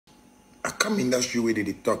I come industry where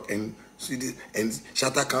they talk and see this, and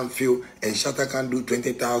Shatta can't feel, and Shatta can't do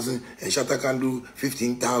 20,000, and Shatta can't do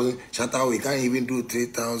 15,000. Shatta we can't even do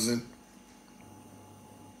 3,000.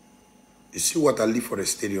 You see what I leave for the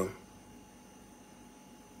stadium?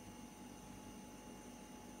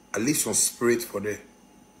 I leave some spirit for there.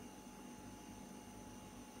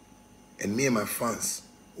 And me and my fans,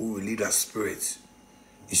 who will lead that spirit.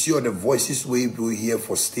 You see all the voices we hear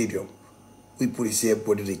for stadium. We put this here,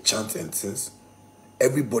 everybody they chant and things.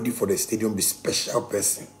 Everybody for the stadium be special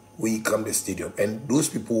person when you come to the stadium. And those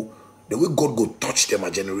people, the way God go touch them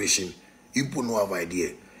a generation, you people no have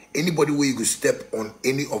idea. Anybody where you go step on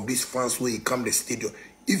any of these fans where you come to the stadium,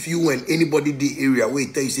 if you and anybody the area where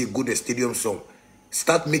you tell you say go to the stadium song,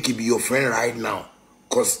 start making be your friend right now.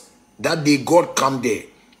 Because that day God come there.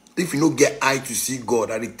 If you don't get eye to see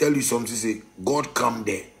God, I will tell you something, say, God come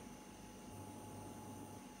there.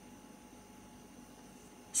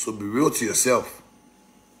 So be real to yourself.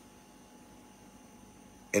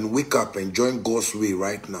 And wake up and join God's way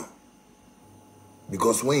right now.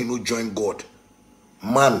 Because when you no join God,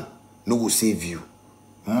 man no will save you.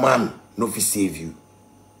 Man no will save you.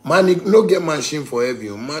 Man, you no get machine for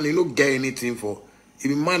heaven. Man, you no get anything for.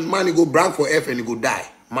 If man, you go brag for F and you go die.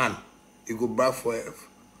 Man, you go brag for F.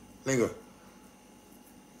 Nigga,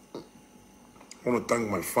 I want to thank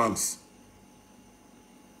my fans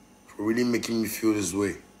for really making me feel this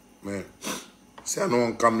way, man. Say I don't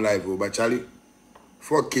want to come live, but Charlie,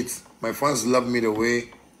 fuck it. My fans love me the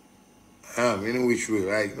way I am, any which way,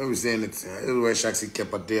 right? Don't be saying anything. I just wear Shaxi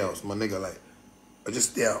kept at their house, my nigga, like, I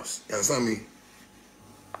just stay house. You understand me?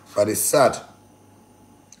 But it's sad.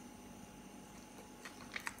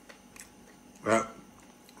 Right?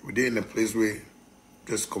 We're in a place where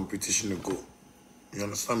just competition to go. You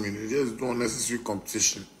understand me? They just do unnecessary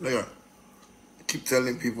competition. Like, I keep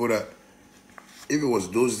telling people that if it was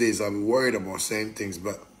those days, I'd be worried about saying things,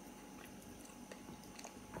 but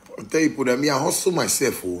I tell people that me, I hustle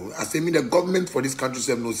myself. Oh. I say me, the government for this country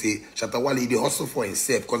self no say Shatta Wale, they hustle for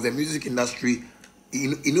himself because the music industry,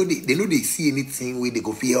 you know they see anything where they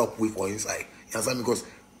go feel help with for inside. You understand me?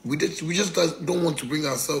 Because we just don't want to bring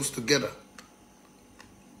ourselves together.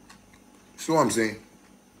 See what I'm saying?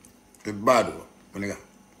 It's bad, my nigga.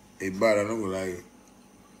 It's bad, I don't go lie.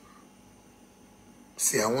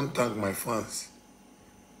 See, I want to thank my fans.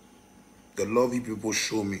 The love you people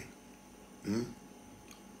show me.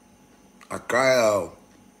 I cry out.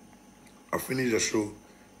 I finish the show.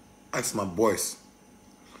 Ask my boys.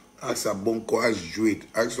 Ask Abonko, ask Jude.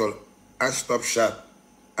 Ask Stop Shot.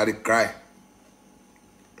 I did cry.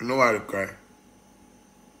 You know why I did cry?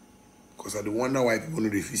 Because I do wonder why people know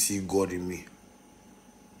if you see God in me.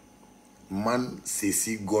 Man say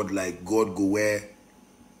see God like God go wear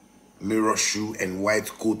mirror shoe and white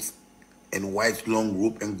coat and white long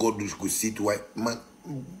robe and God go sit white. Man,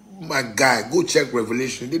 my guy, go check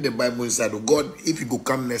Revelation. Did the Bible inside of God, if you go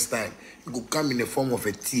come next time, you go come in the form of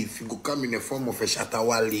a thief. You go come in the form of a Shatta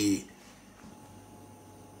Wale.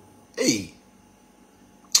 Hey.